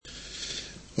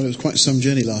Well, it was quite some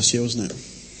journey last year, wasn't it?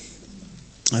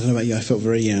 I don't know about you, I felt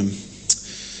very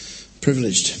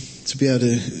privileged to be able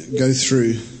to go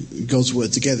through God's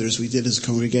Word together as we did as a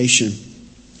congregation.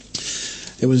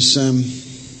 It was a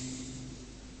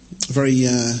very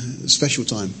special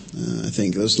time, I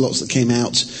think. There was lots that came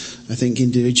out, I think,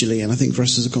 individually, and I think for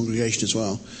us as a congregation as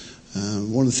well.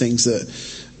 One of the things that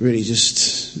really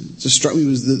just struck me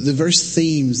was the various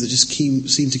themes that just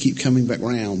seemed to keep coming back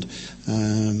round,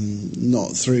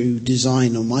 not through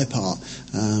design on my part,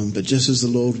 but just as the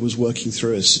Lord was working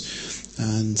through us.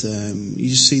 And you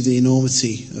just see the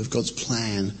enormity of God's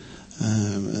plan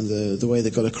and the way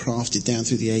that God had crafted down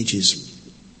through the ages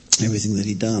everything that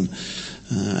He'd done.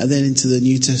 And then into the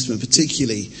New Testament,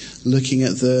 particularly looking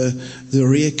at the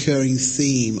reoccurring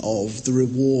theme of the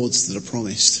rewards that are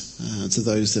promised to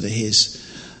those that are His.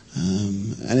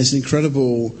 And it's an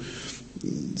incredible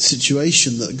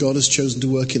situation that God has chosen to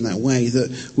work in that way,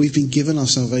 that we've been given our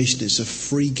salvation. It's a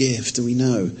free gift, and we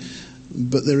know.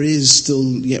 But there is still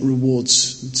yet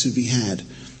rewards to be had.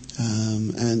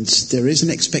 And there is an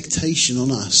expectation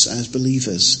on us as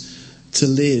believers to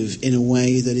live in a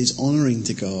way that is honouring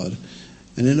to God,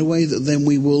 and in a way that then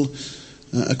we will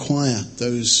acquire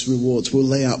those rewards. We'll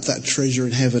lay up that treasure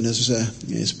in heaven, as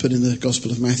is put in the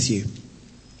Gospel of Matthew.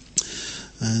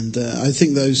 And I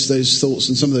think those thoughts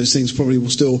and some of those things probably will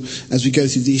still, as we go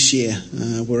through this year,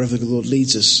 wherever the Lord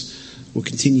leads us, will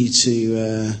continue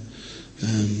to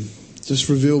just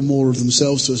reveal more of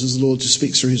themselves to us as the Lord just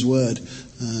speaks through His Word.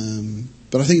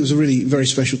 But I think it was a really very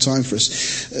special time for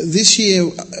us. This year,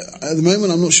 at the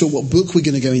moment, I'm not sure what book we're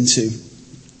going to go into.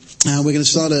 We're going to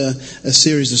start a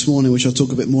series this morning, which I'll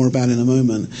talk a bit more about in a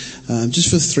moment, just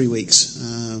for 3 weeks,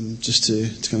 just to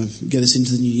kind of get us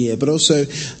into the new year. But also,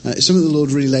 it's something the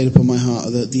Lord really laid upon my heart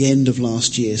at the end of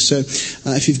last year. So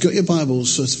if you've got your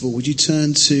Bibles, first of all, would you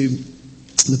turn to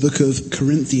the book of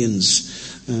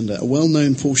Corinthians, and a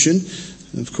well-known portion,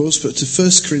 of course, but to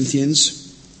 1 Corinthians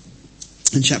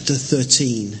in chapter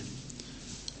 13.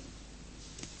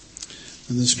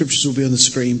 And the scriptures will be on the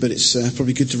screen, but it's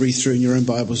probably good to read through in your own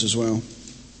Bibles as well.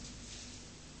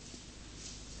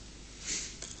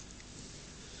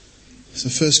 So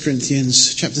 1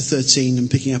 Corinthians chapter 13, and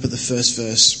picking up at the first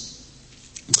verse.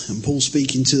 And Paul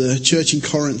speaking to the church in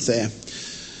Corinth there.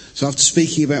 So after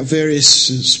speaking about various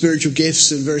spiritual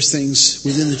gifts and various things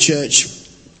within the church,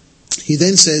 he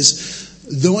then says,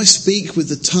 "Though I speak with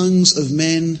the tongues of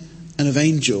men and of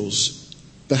angels,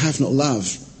 but have not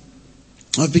love,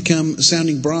 I've become a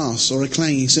sounding brass or a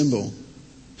clanging cymbal.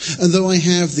 And though I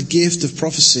have the gift of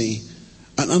prophecy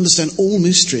and understand all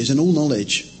mysteries and all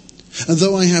knowledge, and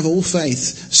though I have all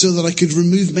faith so that I could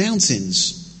remove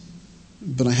mountains,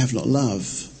 but I have not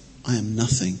love, I am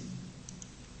nothing.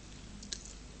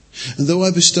 And though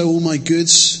I bestow all my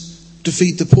goods to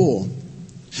feed the poor,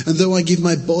 and though I give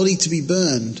my body to be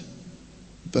burned,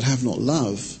 but have not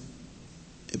love,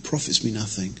 it profits me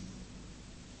nothing.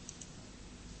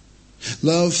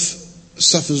 Love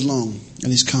suffers long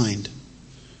and is kind.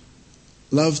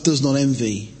 Love does not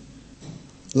envy.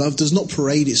 Love does not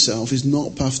parade itself, is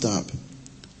not puffed up.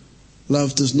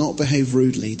 Love does not behave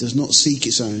rudely, does not seek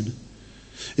its own,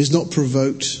 is not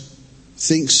provoked,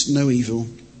 thinks no evil,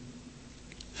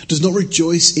 does not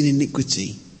rejoice in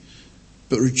iniquity,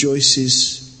 but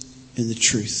rejoices in the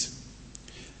truth.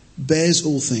 Bears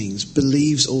all things,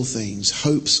 believes all things,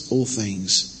 hopes all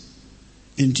things,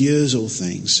 endures all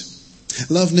things.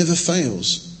 Love never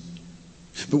fails.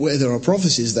 But where there are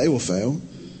prophecies, they will fail.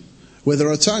 Where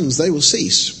there are tongues, they will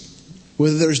cease.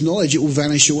 Where there is knowledge, it will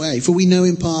vanish away. For we know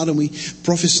in part and we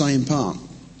prophesy in part.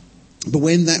 But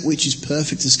when that which is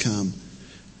perfect has come,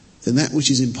 then that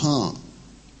which is in part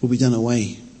will be done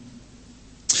away.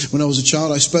 When I was a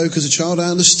child, I spoke as a child, I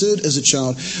understood as a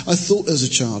child, I thought as a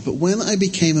child. But when I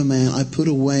became a man, I put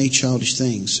away childish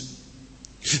things.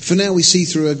 For now we see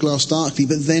through a glass darkly,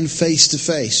 but then face to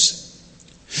face.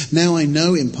 Now I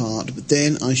know in part, but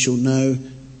then I shall know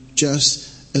just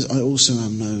as I also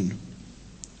am known.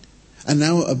 And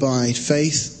now abide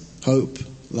faith, hope,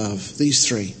 love, these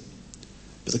three.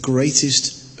 But the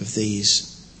greatest of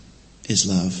these is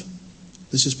love.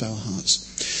 Let's just bow our hearts.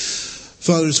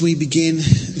 Father, as we begin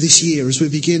this year, as we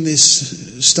begin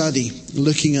this study,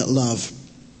 looking at love,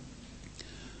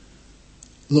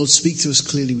 Lord, speak to us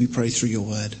clearly, we pray, through your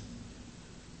word.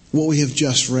 What we have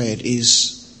just read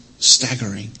is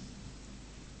staggering.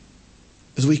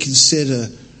 As we consider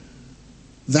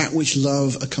that which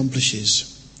love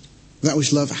accomplishes, that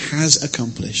which love has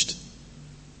accomplished.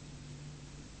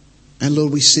 And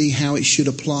Lord, we see how it should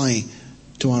apply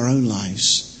to our own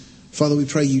lives. Father, we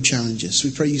pray you challenge us.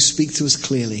 We pray you speak to us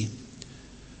clearly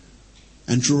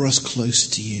and draw us closer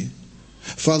to you.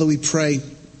 Father, we pray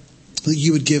that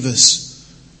you would give us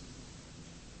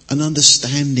an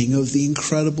understanding of the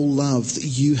incredible love that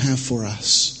you have for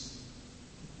us.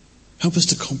 Help us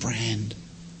to comprehend.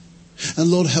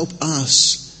 And Lord, help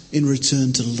us in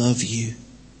return to love you.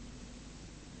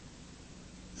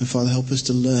 And Father, help us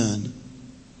to learn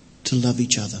to love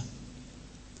each other.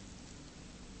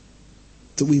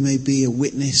 That we may be a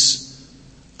witness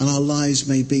and our lives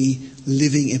may be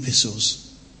living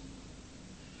epistles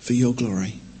for your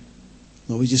glory.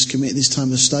 Lord, we just commit this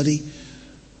time of study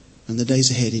and the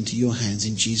days ahead into your hands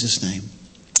in Jesus' name.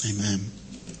 Amen.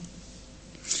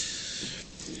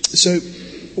 So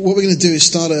what we're going to do is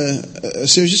start a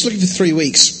series just looking for 3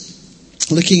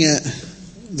 weeks, looking at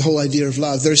the whole idea of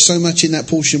love. There is so much in that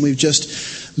portion we've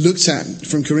just looked at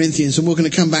from Corinthians, and we're going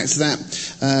to come back to that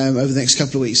over the next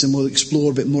couple of weeks, and we'll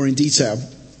explore a bit more in detail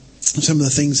some of the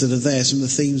things that are there, some of the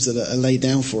themes that are laid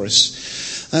down for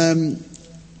us.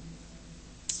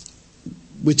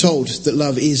 We're told that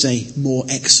love is a more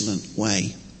excellent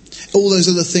way. All those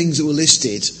other things that were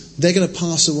listed, they're going to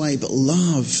pass away, but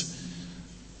love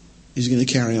is going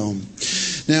to carry on.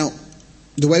 Now,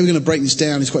 the way we're going to break this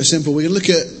down is quite simple. We're going to look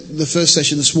at the first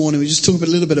session this morning. We just talk a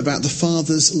little bit about the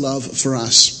Father's love for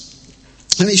us.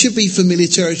 And it should be familiar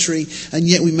territory, and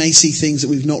yet we may see things that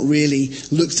we've not really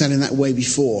looked at in that way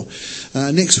before.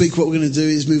 Next week, what we're going to do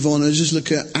is move on and just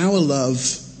look at our love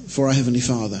for our Heavenly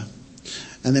Father.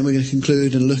 And then we're going to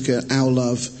conclude and look at our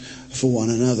love for one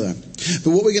another.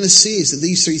 But what we're going to see is that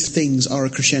these three things are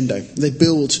a crescendo. They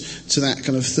build to that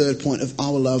kind of third point of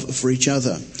our love for each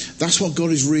other. That's what God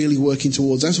is really working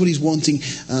towards. That's what he's wanting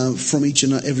from each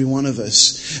and every one of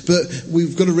us. But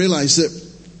we've got to realize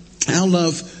that our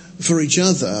love for each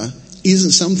other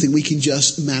isn't something we can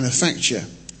just manufacture.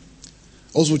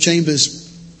 Oswald Chambers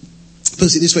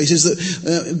puts it this way. He says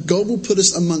that God will put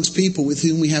us amongst people with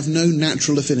whom we have no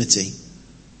natural affinity.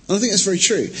 And I think that's very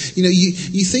true. You know,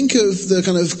 you think of the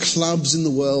kind of clubs in the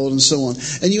world and so on,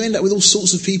 and you end up with all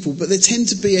sorts of people, but there tend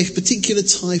to be a particular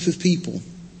type of people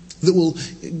that will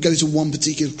go to one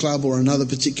particular club or another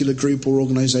particular group or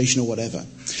organisation or whatever.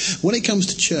 When it comes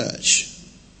to church,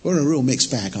 we're in a real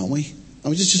mixed bag, aren't we? I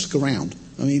mean, just look around.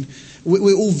 I mean,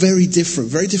 we're all very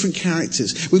different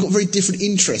characters. We've got very different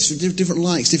interests, different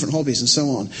likes, different hobbies and so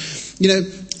on. You know,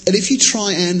 and if you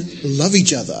try and love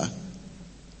each other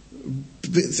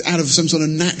out of some sort of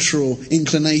natural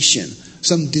inclination,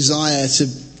 some desire to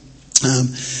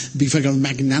be kind of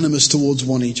magnanimous towards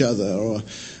one each other, or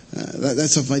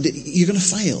that type of idea, you're going to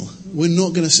fail. We're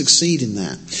not going to succeed in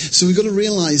that. So we've got to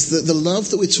realise that the love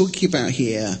that we're talking about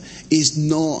here is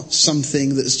not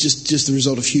something that's just the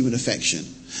result of human affection.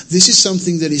 This is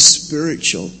something that is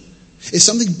spiritual. It's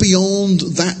something beyond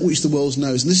that which the world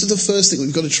knows. And this is the first thing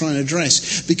we've got to try and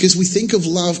address, because we think of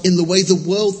love in the way the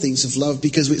world thinks of love,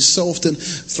 because it's so often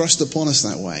thrust upon us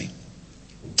that way.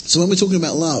 So when we're talking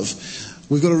about love,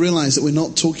 we've got to realise that we're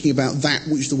not talking about that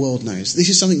which the world knows. This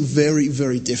is something very,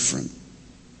 very different.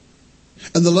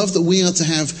 And the love that we are to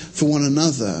have for one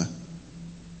another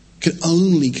can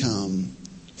only come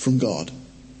from God.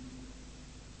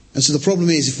 And so the problem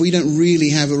is, if we don't really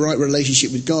have a right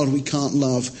relationship with God, we can't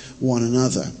love one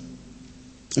another.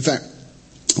 In fact,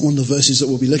 one of the verses that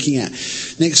we'll be looking at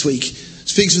next week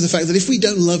speaks of the fact that if we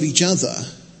don't love each other,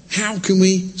 how can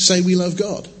we say we love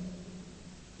God?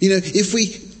 You know, if we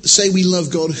say we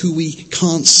love God who we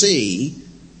can't see,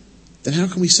 then how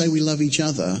can we say we love each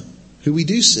other who we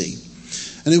do see?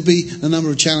 And there'll be a number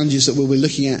of challenges that we'll be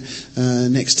looking at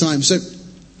next time. So,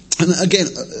 and again,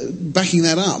 backing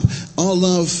that up, our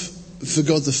love for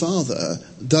God the Father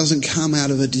doesn't come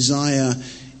out of a desire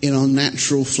in our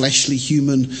natural, fleshly,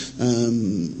 human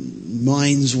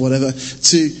minds, whatever,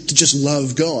 to just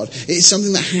love God. It's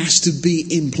something that has to be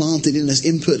implanted in us,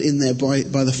 input in there by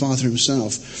the Father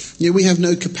himself. You know, we have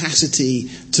no capacity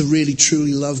to really,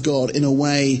 truly love God in a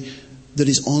way that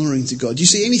is honouring to God. You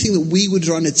see, anything that we would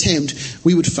try and attempt,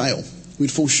 we would fail. We'd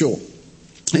fall short.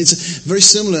 It's very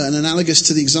similar and analogous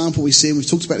to the example we see, and we've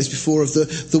talked about this before, of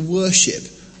the worship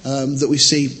that we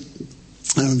see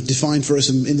defined for us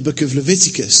in the book of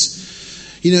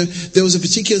Leviticus. You know, there was a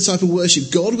particular type of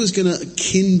worship. God was going to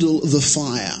kindle the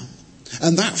fire,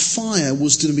 and that fire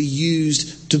was going to be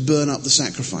used to burn up the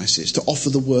sacrifices, to offer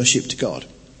the worship to God.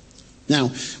 Now,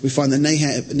 we find that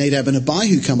Nadab and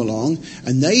Abihu come along,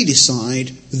 and they decide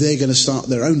they're going to start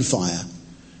their own fire.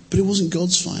 But it wasn't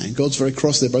God's fire. God's very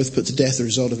cross. They're both put to death as a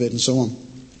result of it, and so on.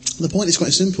 The point is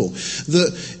quite simple,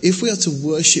 that if we are to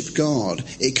worship God,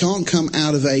 it can't come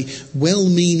out of a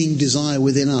well-meaning desire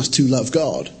within us to love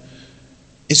God.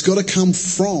 It's got to come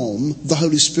from the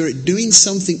Holy Spirit doing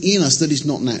something in us that is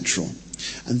not natural.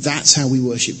 And that's how we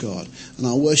worship God. And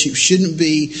our worship shouldn't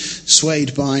be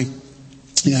swayed by,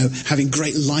 having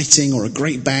great lighting or a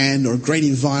great band or a great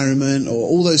environment or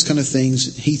all those kind of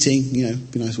things. Heating,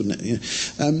 be nice, wouldn't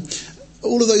it?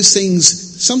 All of those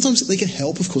things, sometimes they can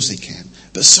help, of course they can.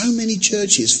 But so many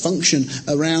churches function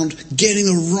around getting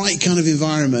the right kind of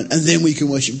environment and then we can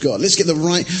worship God. Let's get the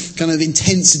right kind of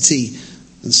intensity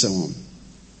and so on.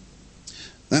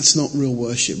 That's not real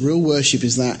worship. Real worship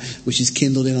is that which is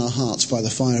kindled in our hearts by the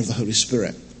fire of the Holy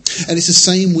Spirit. And it's the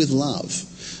same with love.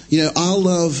 Our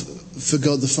love for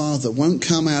God the Father won't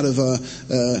come out of a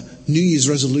New Year's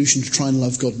resolution to try and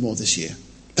love God more this year.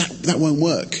 That won't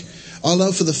work. Our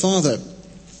love for the Father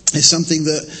is something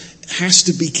that has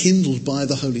to be kindled by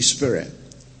the Holy Spirit.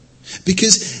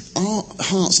 Because our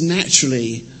hearts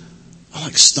naturally are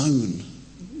like stone.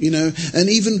 And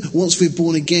even once we're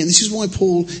born again, this is why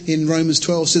Paul in Romans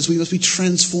 12 says we must be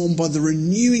transformed by the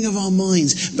renewing of our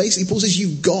minds. Basically, Paul says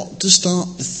you've got to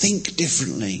start to think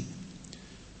differently.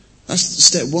 That's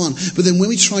step one. But then when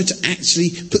we try to actually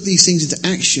put these things into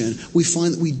action, we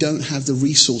find that we don't have the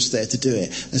resource there to do it.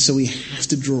 And so we have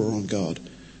to draw on God.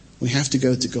 We have to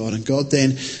go to God. And God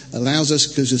then allows us,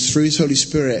 because it's through His Holy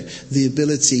Spirit, the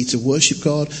ability to worship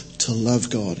God, to love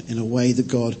God in a way that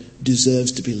God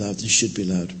deserves to be loved and should be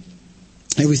loved.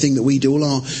 Everything that we do, all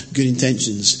our good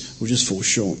intentions, will just fall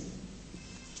short.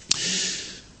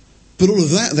 But all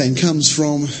of that then comes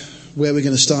from where we're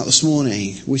going to start this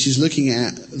morning, which is looking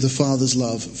at the Father's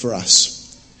love for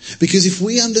us. Because if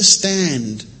we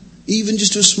understand, even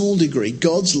just to a small degree,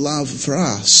 God's love for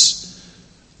us,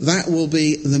 that will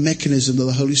be the mechanism that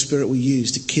the Holy Spirit will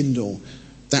use to kindle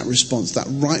that response, that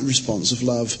right response of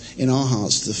love in our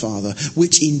hearts to the Father,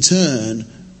 which in turn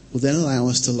will then allow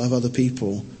us to love other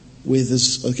people with,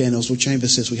 as again Oswald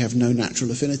Chambers says, we have no natural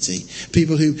affinity.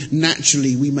 People who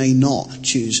naturally we may not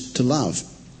choose to love.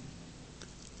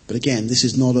 But again, this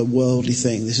is not a worldly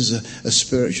thing. This is a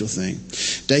spiritual thing.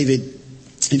 David,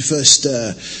 in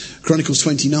 1 Chronicles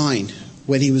 29,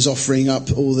 when he was offering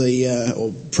up all the,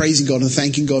 or praising God and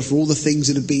thanking God for all the things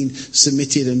that had been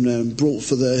submitted and brought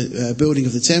for the building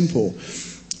of the temple,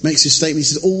 makes this statement. He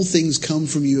says, all things come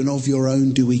from you and of your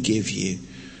own do we give you.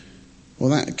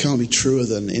 Well, that can't be truer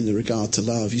than in the regard to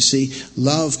love. You see,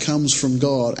 love comes from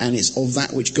God, and it's of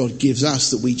that which God gives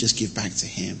us that we just give back to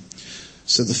Him.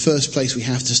 So the first place we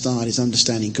have to start is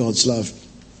understanding God's love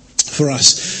for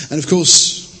us. And of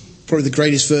course, probably the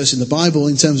greatest verse in the Bible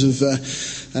in terms of,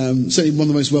 certainly one of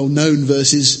the most well-known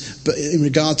verses, but in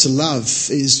regard to love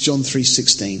is John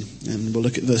 3:16. And we'll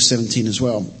look at verse 17 as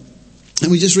well.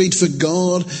 And we just read, for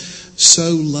God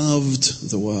so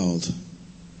loved the world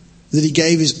that He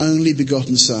gave His only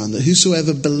begotten Son, that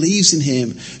whosoever believes in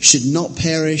Him should not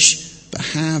perish, but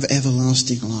have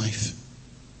everlasting life.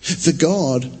 For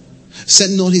God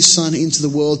sent not His Son into the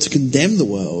world to condemn the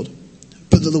world,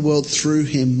 but that the world through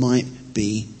Him might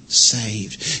be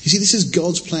saved. You see, this is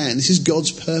God's plan. This is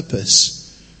God's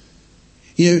purpose.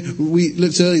 We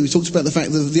looked earlier, we talked about the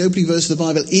fact that the opening verse of the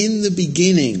Bible, in the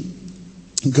beginning,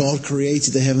 God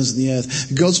created the heavens and the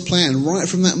earth. God's plan, right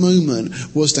from that moment,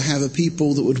 was to have a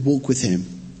people that would walk with Him,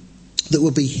 that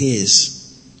would be His.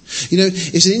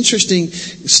 It's an interesting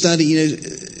study.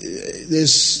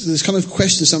 There's kind of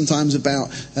questions sometimes about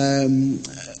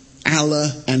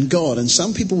Allah and God. And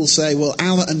some people will say, well,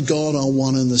 Allah and God are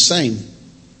one and the same.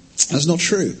 That's not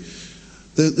true.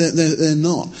 They're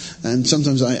not. And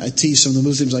sometimes I tease some of the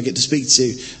Muslims I get to speak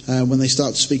to when they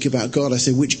start to speak about God. I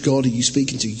say, which God are you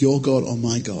speaking to? Your God or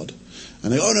my God?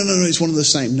 And they go, oh, no, it's one and the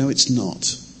same. No, it's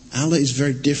not. Allah is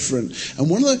very different. And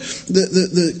one of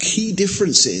the key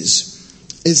differences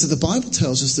is that the Bible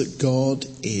tells us that God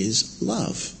is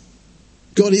love.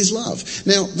 God is love.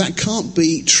 Now, that can't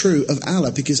be true of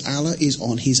Allah because Allah is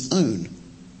on His own.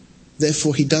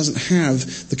 Therefore, He doesn't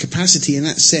have the capacity in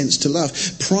that sense to love.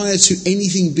 Prior to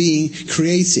anything being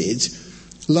created,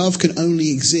 love can only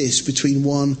exist between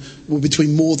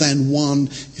more than one,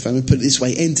 if I may put it this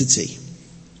way, entity.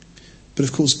 But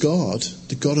of course, God,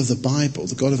 the God of the Bible,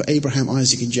 the God of Abraham,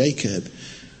 Isaac, and Jacob,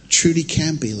 truly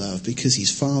can be loved because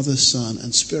He's Father, Son,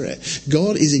 and Spirit.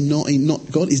 God is not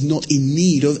in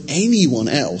need of anyone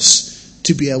else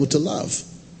to be able to love.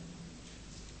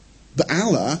 But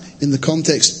Allah, in the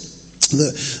context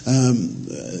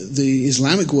that the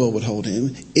Islamic world would hold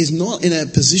Him, is not in a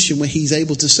position where He's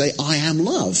able to say, I am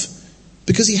love.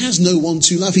 Because He has no one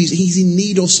to love. He's in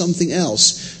need of something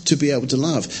else to be able to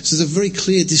love. So there's a very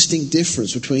clear, distinct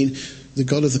difference between the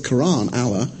God of the Quran,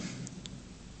 Allah,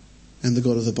 and the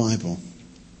God of the Bible.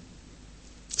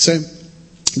 So,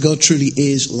 God truly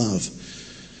is love.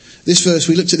 This verse,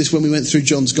 we looked at this when we went through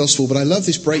John's Gospel, but I love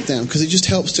this breakdown because it just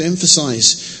helps to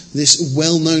emphasize this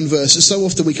well-known verse that so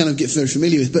often we kind of get very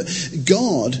familiar with. But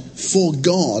God, for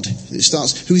God, it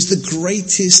starts, who is the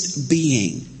greatest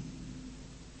being.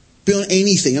 Beyond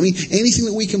anything. I mean, anything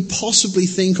that we can possibly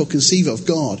think or conceive of,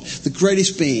 God, the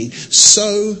greatest being,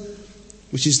 so,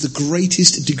 which is the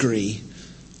greatest degree,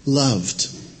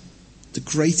 loved, the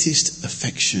greatest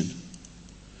affection,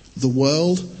 the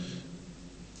world,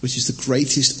 which is the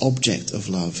greatest object of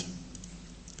love,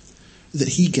 that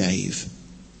he gave,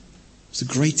 was the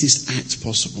greatest act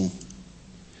possible.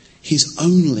 His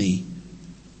only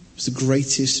was the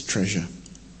greatest treasure.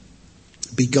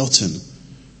 Begotten,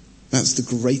 that's the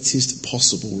greatest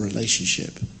possible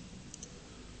relationship.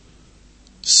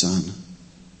 Son,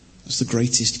 that's the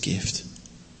greatest gift.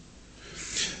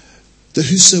 The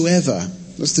whosoever,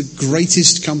 that's the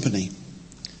greatest company,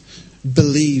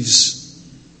 believes,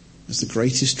 that's the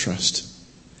greatest trust,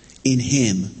 in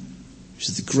him, which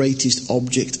is the greatest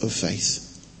object of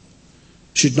faith,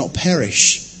 should not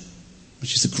perish,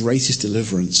 which is the greatest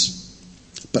deliverance,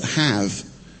 but have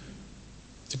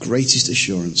the greatest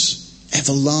assurance,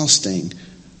 everlasting,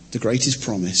 the greatest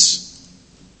promise,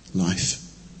 life,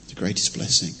 the greatest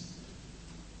blessing.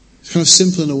 It's kind of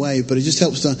simple in a way, but it just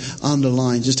helps to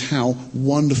underline just how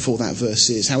wonderful that verse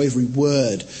is, how every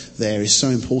word there is so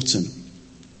important.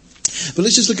 But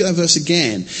let's just look at that verse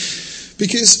again,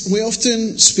 because we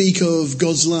often speak of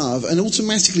God's love and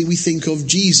automatically we think of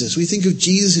Jesus. We think of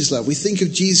Jesus' love. We think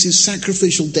of Jesus'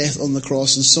 sacrificial death on the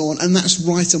cross and so on, and that's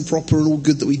right and proper and all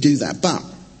good that we do that. But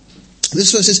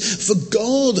this verse says, for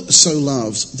God so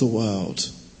loved the world.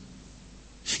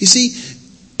 You see,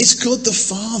 it's God the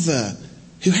Father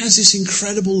who has this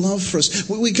incredible love for us.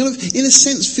 We kind of, in a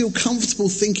sense, feel comfortable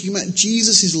thinking about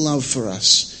Jesus' love for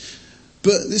us.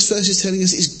 But this verse is telling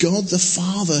us it's God the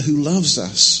Father who loves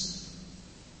us.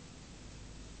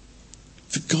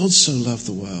 For God so loved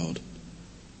the world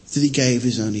that he gave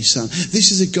his only Son.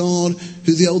 This is a God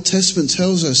who the Old Testament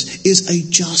tells us is a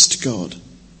just God,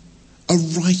 a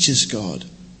righteous God.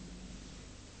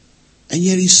 And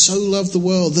yet he so loved the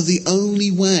world that the only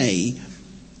way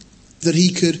that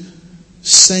he could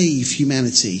save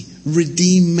humanity,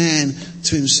 redeem man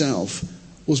to himself,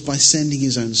 was by sending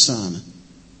his own Son.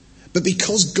 But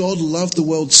because God loved the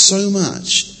world so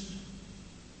much,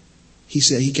 he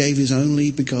said he gave his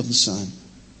only begotten Son.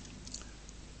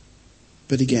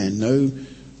 But again,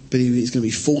 nobody is going to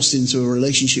be forced into a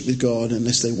relationship with God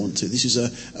unless they want to. This is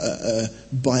a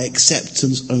by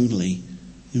acceptance only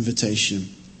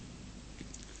invitation.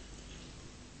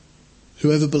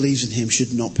 Whoever believes in him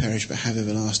should not perish but have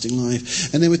everlasting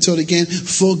life. And then we're told again,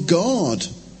 for God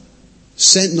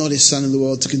sent not his Son in the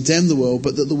world to condemn the world,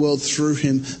 but that the world through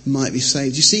him might be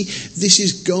saved. You see, this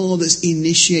is God that's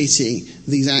initiating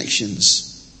these actions.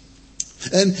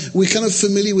 And we're kind of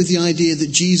familiar with the idea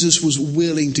that Jesus was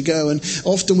willing to go. And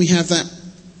often we have that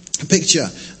picture.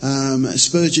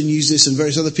 Spurgeon used this and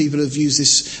various other people have used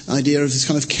this idea of this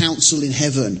kind of council in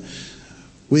heaven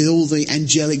with all the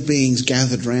angelic beings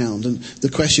gathered round. And the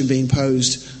question being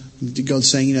posed, God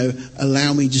saying,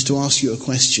 allow me just to ask you a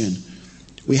question.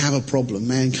 We have a problem.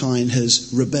 Mankind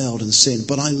has rebelled and sinned,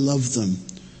 but I love them.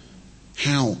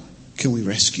 How can we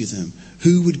rescue them?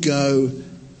 Who would go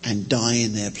and die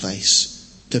in their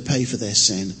place to pay for their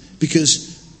sin?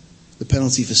 Because the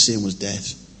penalty for sin was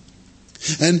death.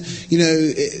 And,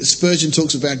 Spurgeon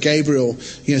talks about Gabriel,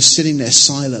 sitting there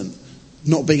silent,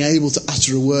 not being able to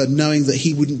utter a word, knowing that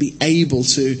he wouldn't be able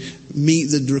to meet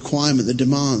the requirement, the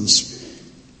demands,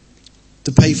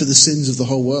 to pay for the sins of the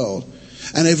whole world.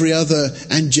 And every other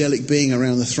angelic being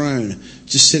around the throne,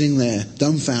 just sitting there,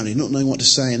 dumbfounded, not knowing what to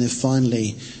say. And then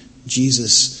finally,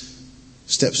 Jesus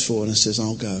steps forward and says,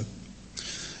 I'll go.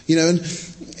 And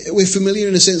we're familiar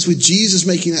in a sense with Jesus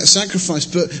making that sacrifice,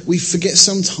 but we forget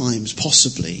sometimes,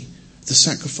 possibly, the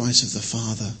sacrifice of the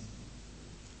Father.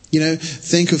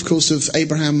 Think, of course, of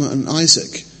Abraham and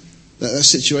Isaac, that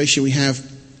situation we have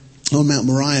on Mount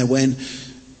Moriah when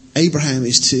Abraham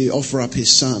is to offer up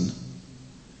his son.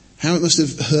 How it must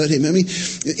have hurt him. I mean,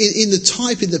 in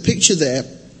the picture there,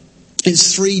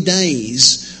 it's 3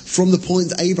 days from the point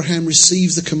that Abraham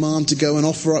receives the command to go and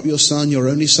offer up your son, your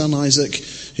only son Isaac,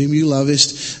 whom you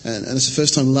lovest. And it's the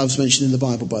first time love's mentioned in the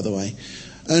Bible, by the way.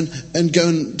 And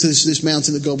going to this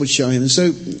mountain that God would show him. And so,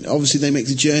 obviously, they make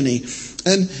the journey.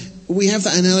 And we have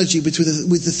that analogy with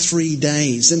the 3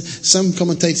 days. And some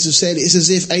commentators have said it's as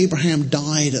if Abraham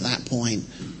died at that point.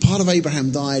 Part of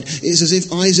Abraham died. It's as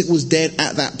if Isaac was dead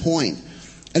at that point.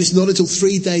 And it's not until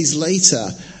 3 days later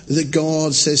that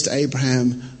God says to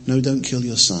Abraham, no, don't kill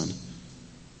your son.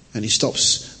 And he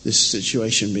stops this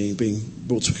situation being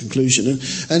brought to a conclusion.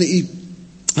 And he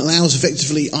allows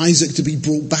effectively Isaac to be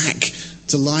brought back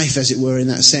to life, as it were, in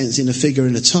that sense, in a figure,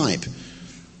 in a type.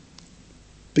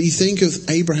 But you think of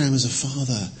Abraham as a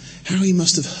father, how he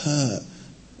must have hurt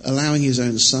allowing his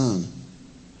own son.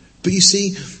 But you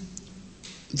see,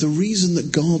 the reason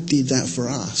that God did that for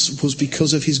us was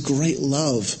because of his great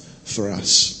love for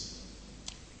us.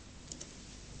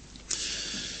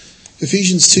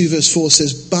 Ephesians 2 verse 4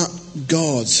 says, but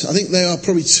God. I think they are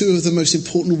probably two of the most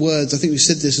important words. I think we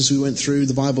said this as we went through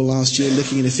the Bible last year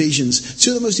looking at Ephesians.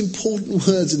 Two of the most important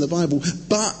words in the Bible.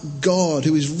 But God,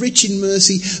 who is rich in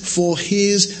mercy for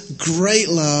his great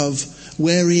love,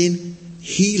 wherein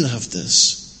he loved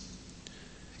us.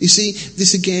 You see,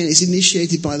 this again is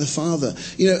initiated by the Father.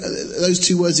 You know, those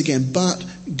two words again, but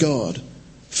God.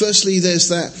 Firstly, there's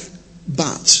that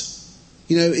but.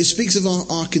 You know, it speaks of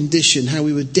our condition, how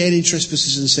we were dead in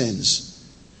trespasses and sins.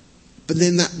 But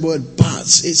then that word but,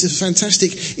 it's a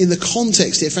fantastic, in the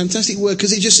context here, fantastic word,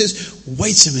 because it just says,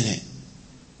 wait a minute.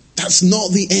 That's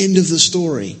not the end of the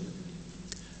story.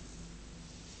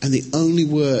 And the only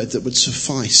word that would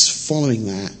suffice following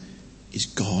that is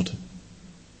God.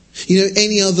 You know,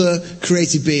 any other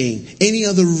created being, any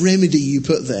other remedy you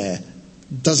put there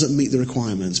doesn't meet the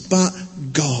requirements. But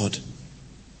God.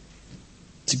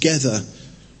 Together,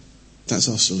 that's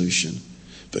our solution.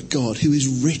 But God, who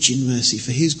is rich in mercy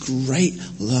for his great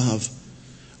love,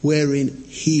 wherein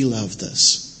he loved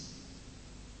us.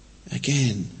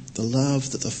 Again, the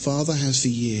love that the Father has for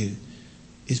you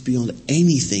is beyond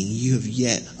anything you have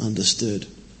yet understood.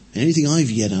 Anything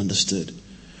I've yet understood.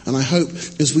 And I hope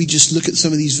as we just look at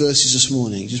some of these verses this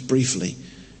morning, just briefly,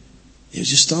 you'll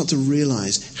just start to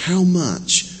realize how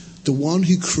much the one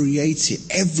who created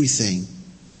everything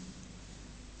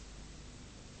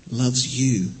loves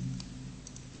you.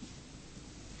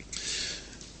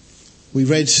 We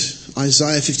read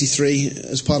Isaiah 53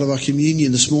 as part of our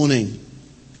communion this morning.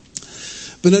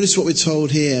 But notice what we're told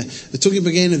here. We're talking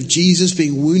again of Jesus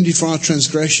being wounded for our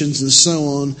transgressions and so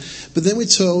on. But then we're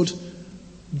told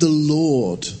the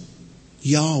Lord,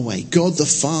 Yahweh, God the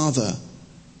Father,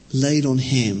 laid on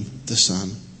him, the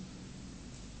Son,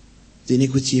 the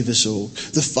iniquity of us all.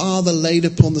 The Father laid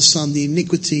upon the Son the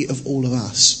iniquity of all of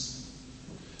us,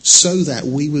 so that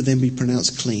we would then be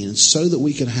pronounced clean, and so that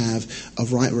we could have a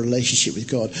right relationship with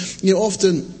God. You know,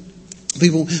 often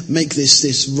people make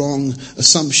this wrong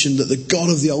assumption that the God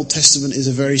of the Old Testament is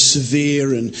a very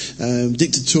severe and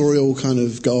dictatorial kind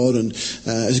of God, and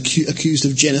is accused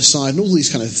of genocide and all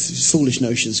these kind of foolish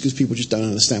notions, because people just don't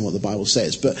understand what the Bible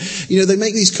says. But, you know, they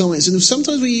make these comments, and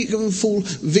sometimes we can fall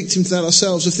victim to that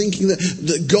ourselves, of thinking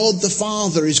that God the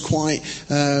Father is quite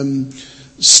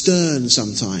stern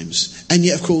sometimes. And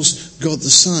yet, of course, God the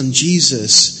Son,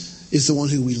 Jesus, is the one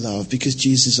who we love, because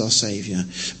Jesus is our Saviour.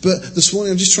 But this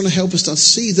morning I'm just trying to help us to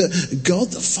see that God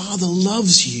the Father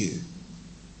loves you.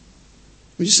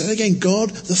 We just say it again,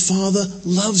 God the Father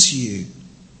loves you.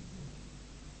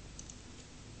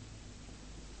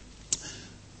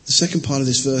 The second part of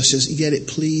this verse says, yet it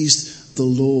pleased the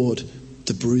Lord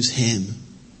to bruise him.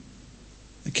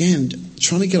 Again,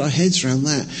 trying to get our heads around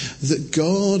that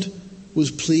God was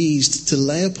pleased to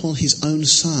lay upon his own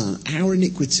Son our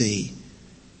iniquity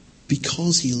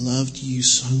because he loved you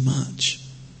so much.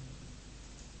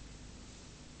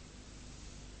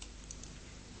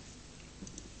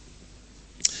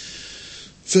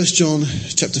 First John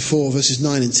chapter 4 verses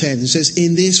 9 and 10, it says,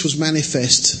 in this was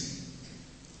manifest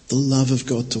the love of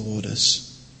God toward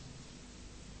us.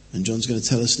 And John's going to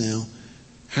tell us now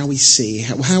how we see,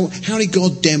 how did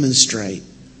God demonstrate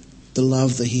the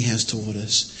love that he has toward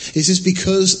us. It is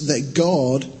because that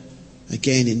God,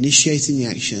 again initiating the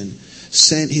action,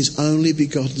 sent his only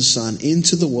begotten Son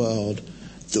into the world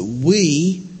that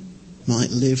we might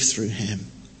live through him.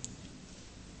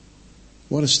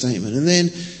 What a statement. And then,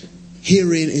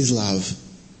 herein is love.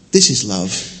 This is love.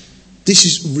 This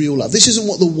is real love. This isn't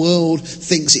what the world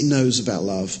thinks it knows about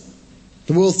love.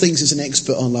 The world thinks it's an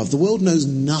expert on love. The world knows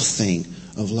nothing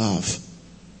of love.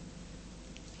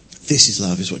 This is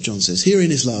love, is what John says.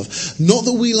 Herein is love. Not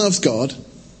that we loved God,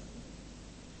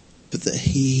 but that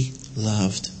he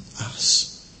loved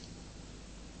us.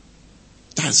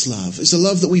 That's love. It's a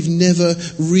love that we've never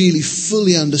really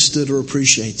fully understood or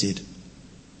appreciated.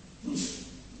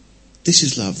 This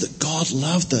is love, that God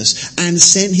loved us and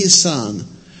sent his Son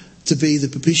to be the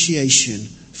propitiation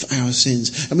for our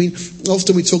sins. I mean,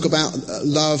 often we talk about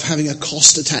love having a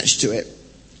cost attached to it.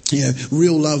 You know,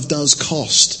 real love does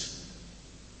cost.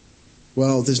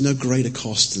 Well, there's no greater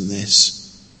cost than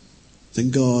this,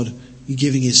 than God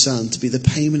giving his Son to be the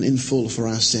payment in full for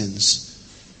our sins.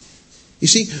 You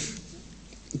see,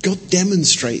 God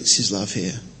demonstrates his love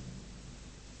here.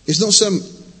 It's not some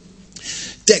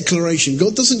declaration.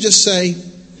 God doesn't just say,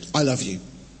 I love you.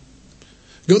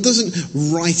 God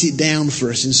doesn't write it down for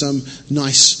us in some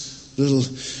nice little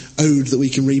ode that we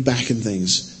can read back and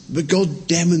things. But God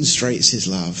demonstrates his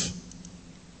love.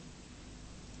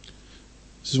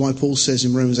 This is why Paul says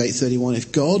in Romans 8:31,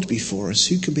 if God be for us,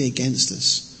 who can be against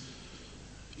us?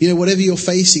 You know, whatever you're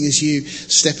facing as you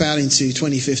step out into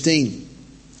 2015,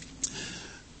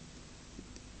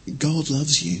 God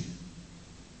loves you.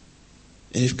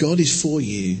 And if God is for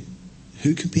you,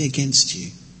 who can be against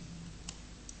you?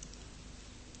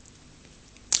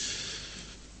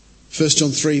 1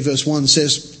 John 3 verse 1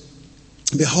 says,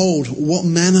 behold, what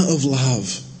manner of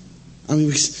love. I mean,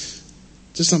 we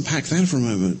just unpack that for a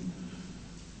moment.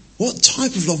 What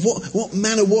type of love? What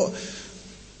manner, what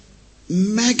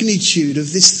magnitude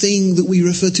of this thing that we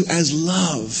refer to as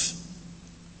love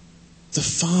the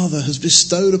Father has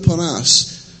bestowed upon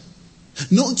us.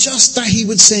 Not just that he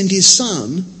would send his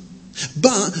Son,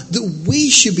 but that we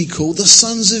should be called the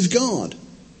sons of God.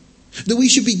 That we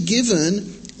should be given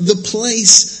the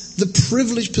place, the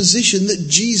privileged position that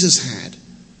Jesus had,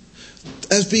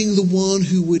 as being the one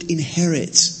who would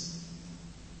inherit,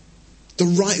 the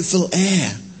rightful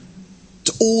heir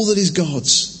to all that is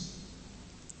God's.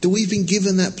 That we've been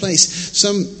given that place.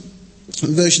 Some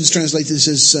versions translate this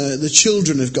as the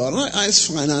children of God. That's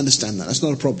fine, I understand that. That's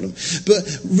not a problem.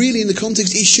 But really in the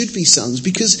context, it should be sons,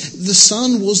 because the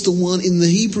son was the one in the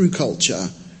Hebrew culture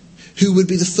who would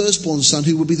be the firstborn son,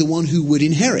 who would be the one who would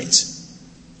inherit.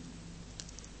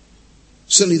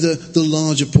 Certainly the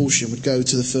larger portion would go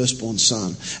to the firstborn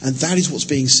son. And that is what's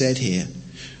being said here.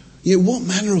 You know, what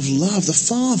manner of love the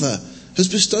Father has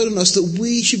bestowed on us that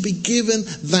we should be given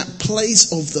that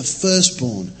place of the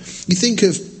firstborn. You think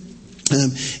of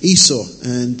Esau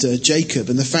and Jacob,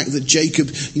 and the fact that Jacob,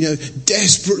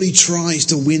 desperately tries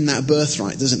to win that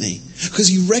birthright, doesn't he? Because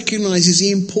he recognizes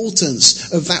the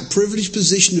importance of that privileged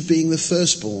position of being the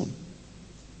firstborn.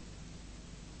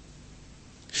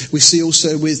 We see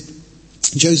also with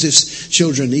Joseph's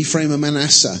children, Ephraim and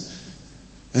Manasseh,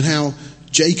 and how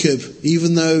Jacob,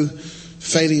 even though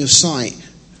failing of sight,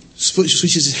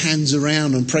 switches his hands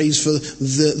around and prays for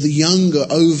the younger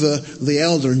over the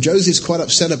elder. And Joseph's quite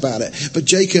upset about it. But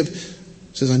Jacob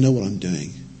says, I know what I'm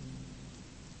doing.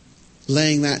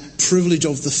 Laying that privilege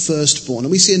of the firstborn.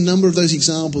 And we see a number of those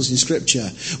examples in Scripture.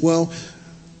 Well,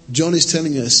 John is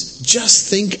telling us, just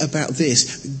think about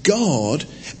this. God,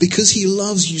 because he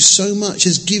loves you so much,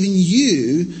 has given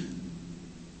you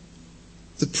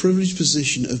the privileged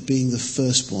position of being the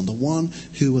firstborn, the one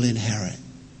who will inherit.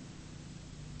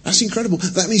 That's incredible.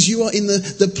 That means you are in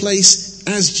the place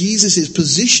as Jesus is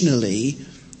positionally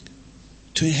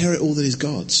to inherit all that is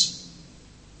God's.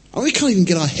 We can't even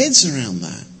get our heads around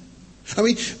that. I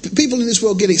mean, people in this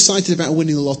world get excited about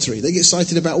winning the lottery. They get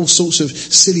excited about all sorts of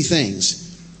silly things.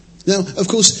 Now, of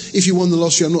course, if you won the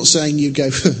lottery, I'm not saying you'd go,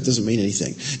 it doesn't mean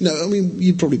anything. No, I mean,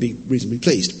 you'd probably be reasonably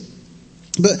pleased.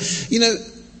 But,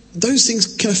 those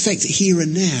things can affect here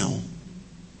and now.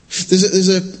 There's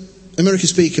a American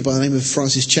speaker by the name of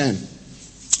Francis Chan.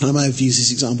 I may have used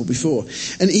this example before.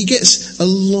 And he gets a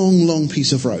long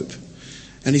piece of rope.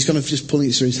 And he's kind of just pulling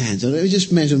it through his hands. And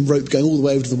just imagine rope going all the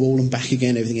way over to the wall and back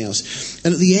again, everything else.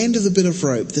 And at the end of the bit of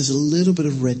rope, there's a little bit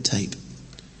of red tape.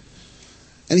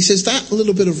 And he says that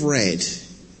little bit of red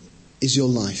is your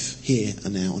life here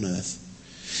and now on earth.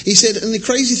 He said, and the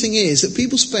crazy thing is that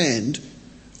people spend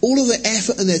all of their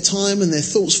effort and their time and their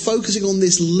thoughts focusing on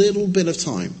this little bit of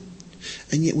time.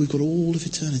 And yet we've got all of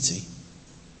eternity.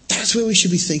 That's where we should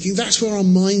be thinking. That's where our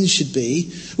minds should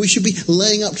be. We should be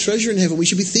laying up treasure in heaven. We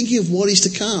should be thinking of what is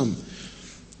to come.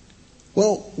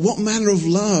 Well, what manner of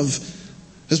love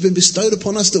has been bestowed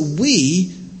upon us that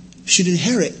we should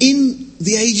inherit in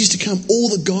the ages to come all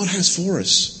that God has for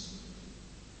us?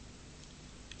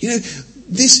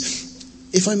 This,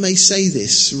 if I may say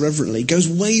this reverently, goes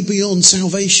way beyond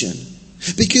salvation.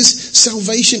 Because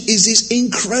salvation is this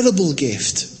incredible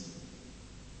gift.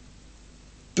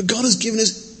 But God has given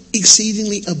us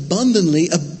exceedingly abundantly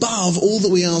above all that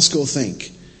we ask or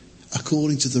think,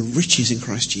 according to the riches in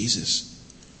Christ Jesus.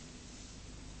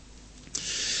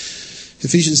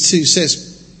 Ephesians 2 says,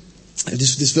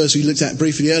 this verse we looked at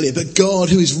briefly earlier, but God,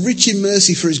 who is rich in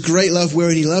mercy for his great love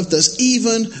wherein he loved us,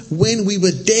 even when we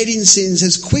were dead in sins,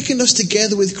 has quickened us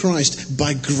together with Christ.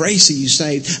 By grace are you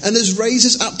saved, and has raised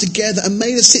us up together and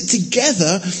made us sit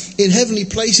together in heavenly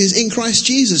places in Christ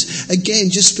Jesus.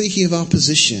 Again, just speaking of our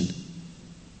position.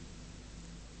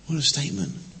 What a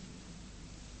statement.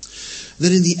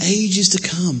 That in the ages to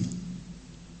come,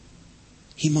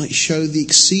 he might show the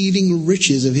exceeding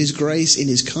riches of his grace in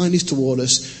his kindness toward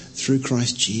us through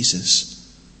Christ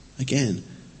Jesus. Again,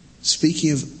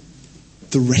 speaking of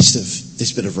the rest of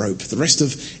this bit of rope, the rest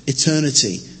of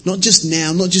eternity. Not just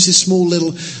now, not just this small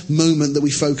little moment that we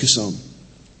focus on.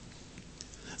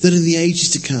 That in the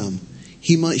ages to come,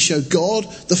 he might show God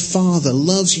the Father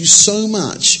loves you so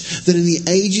much that in the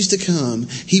ages to come,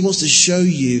 he wants to show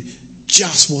you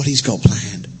just what he's got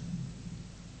planned.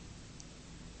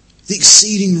 The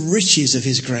exceeding riches of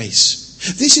his grace.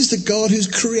 This is the God who's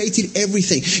created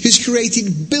everything, who's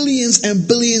created billions and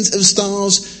billions of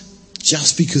stars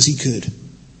just because he could.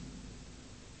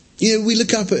 You know, we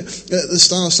look up at the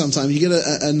stars sometimes. You get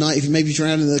a night, maybe if you're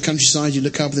out in the countryside, you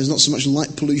look up and there's not so much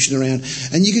light pollution around,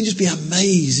 and you can just be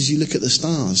amazed as you look at the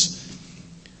stars.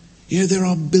 You know, there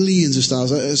are billions of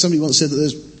stars. Somebody once said that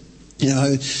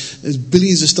there's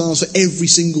billions of stars for every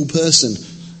single person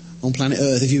on planet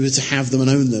Earth if you were to have them and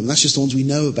own them. That's just the ones we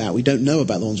know about. We don't know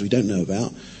about the ones we don't know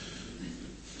about.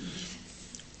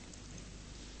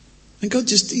 And God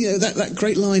just, that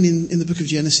great line in the book of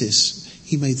Genesis,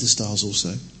 he made the stars also.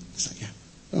 It's like, yeah.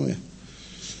 Oh, yeah.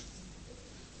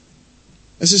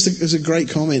 It's a great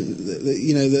comment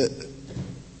that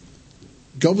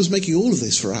God was making all of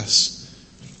this for us.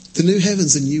 The new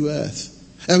heavens and new earth.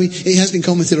 I mean, it has been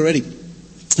commented already,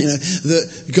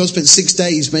 that God spent 6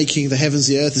 days making the heavens,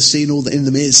 the earth, the sea, and all that in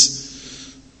them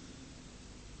is.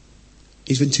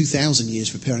 He's been 2,000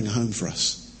 years preparing a home for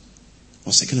us.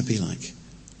 What's it going to be like?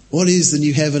 What is the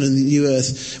new heaven and the new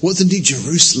earth? What's the new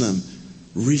Jerusalem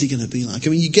really going to be like? I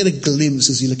mean, you get a glimpse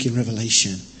as you look in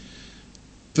Revelation.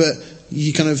 But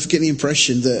you kind of get the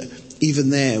impression that even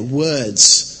there,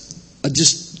 words are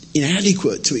just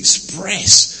inadequate to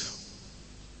express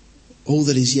all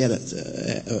that is yet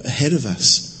ahead of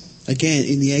us. Again,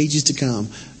 in the ages to come,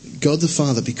 God the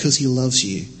Father, because he loves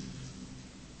you,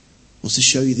 wants to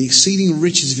show you the exceeding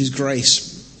riches of his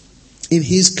grace in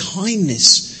his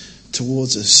kindness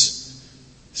towards us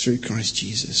through Christ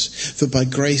Jesus. For by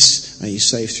grace are you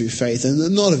saved through faith,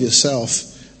 and not of yourself.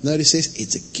 Notice this,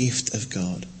 it's a gift of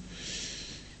God.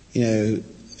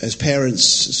 As parents,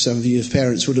 some of you as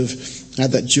parents would have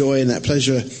had that joy and that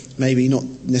pleasure, maybe not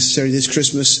necessarily this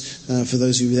Christmas, for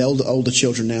those of you with older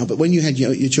children now, but when you had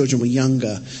your children were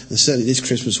younger, and certainly this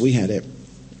Christmas we had it,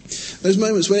 those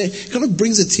moments where it kind of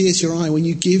brings a tear to your eye when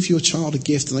you give your child a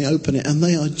gift and they open it and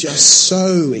they are just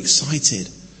so excited.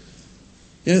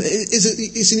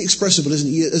 It's inexpressible,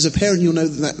 isn't it? As a parent, you'll know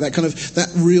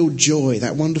that real joy,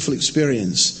 that wonderful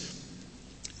experience.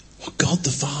 Well, God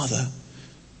the Father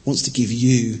wants to give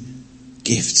you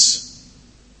gifts.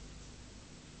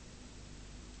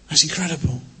 That's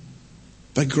incredible.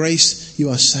 By grace you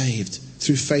are saved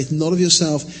through faith, not of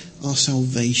yourself. Our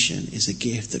salvation is a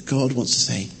gift that God wants to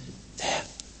say, there,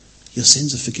 your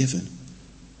sins are forgiven,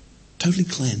 totally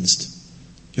cleansed,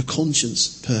 your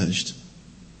conscience purged.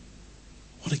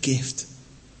 What a gift.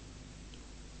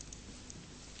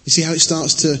 You see how it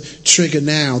starts to trigger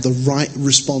now the right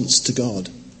response to God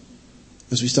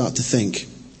as we start to think.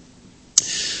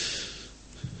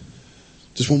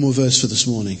 Just one more verse for this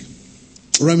morning.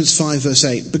 Romans 5 verse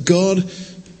 8. But God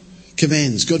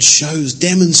commends, God shows,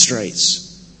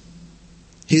 demonstrates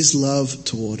his love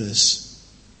toward us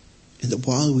in that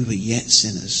while we were yet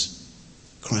sinners,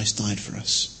 Christ died for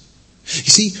us. You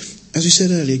see, as we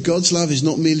said earlier, God's love is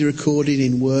not merely recorded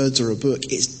in words or a book.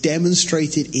 It's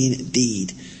demonstrated in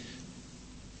deed.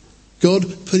 God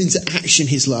put into action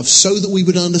his love so that we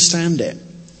would understand it.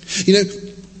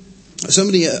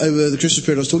 Somebody over the Christmas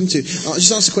period I was talking to, I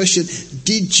just asked the question,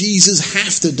 did Jesus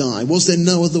have to die? Was there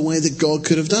no other way that God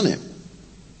could have done it?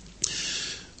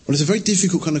 Well, it's a very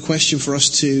difficult kind of question for us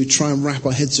to try and wrap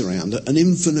our heads around. An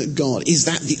infinite God, is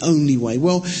that the only way?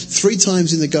 Well, 3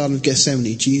 times in the Garden of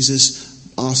Gethsemane, Jesus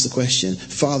asked the question,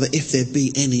 Father, if there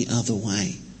be any other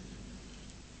way.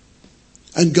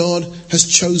 And God has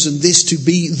chosen this to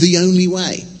be the only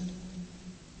way.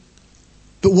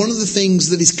 But one of the things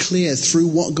that is clear through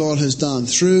what God has done,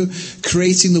 through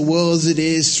creating the world as it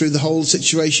is, through the whole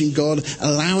situation, God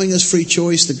allowing us free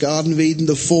choice, the Garden of Eden,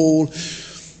 the fall,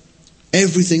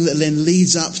 everything that then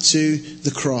leads up to the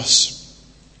cross,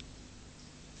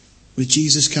 with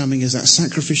Jesus coming as that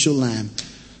sacrificial lamb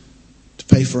to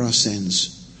pay for our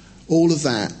sins. All of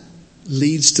that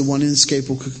leads to one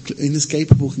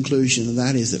inescapable conclusion, and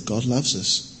that is that God loves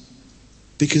us.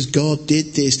 Because God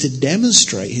did this to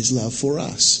demonstrate his love for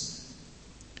us.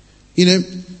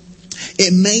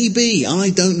 It may be, I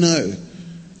don't know,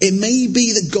 it may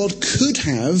be that God could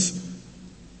have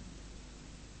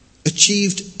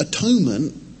achieved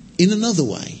atonement in another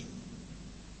way.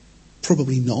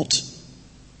 Probably not.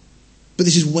 But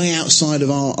this is way outside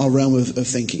of our realm of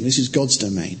thinking. This is God's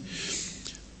domain.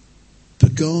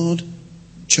 But God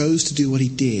chose to do what he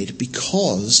did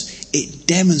because it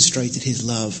demonstrated his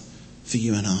love for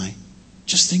you and I.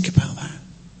 Just think about that.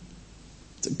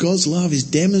 That God's love is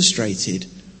demonstrated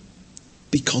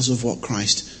because of what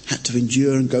Christ had to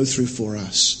endure and go through for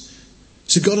us.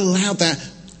 So God allowed that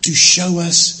to show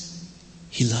us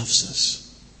he loves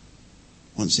us.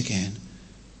 Once again,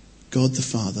 God the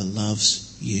Father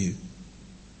loves you.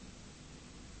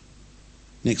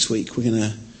 Next week we're going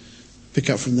to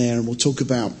pick up from there and we'll talk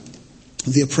about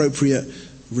the appropriate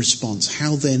response.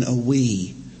 How then are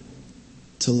we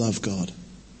to love God?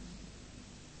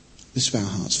 Let's bow our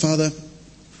hearts. Father,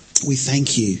 we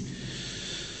thank you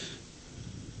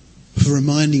for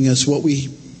reminding us what we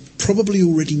probably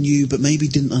already knew but maybe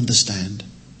didn't understand.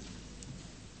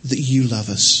 That you love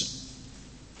us.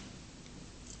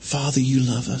 Father, you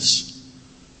love us.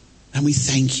 And we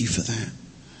thank you for that.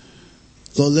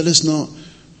 Lord, let us not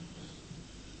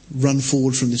run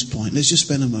forward from this point. Let's just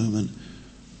spend a moment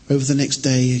over the next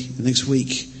day, the next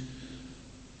week,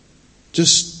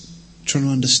 just trying to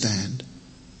understand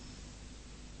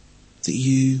that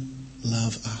you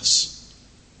love us.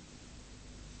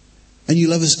 And you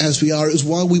love us as we are. It was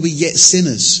while we were yet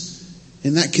sinners,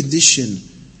 in that condition,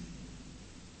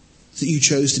 that you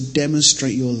chose to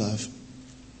demonstrate your love.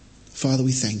 Father,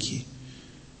 we thank you.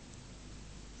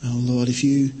 Oh Lord, if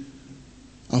you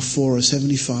are for us,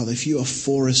 Heavenly Father, if you are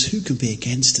for us, who can be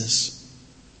against us?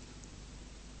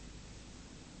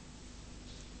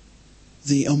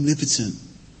 The omnipotent,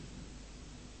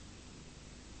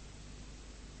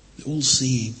 the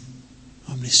all-seeing,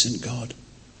 omniscient God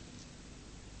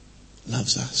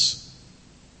loves us.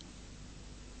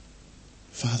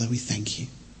 Father, we thank you.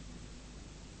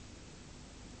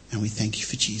 And we thank you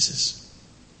for Jesus.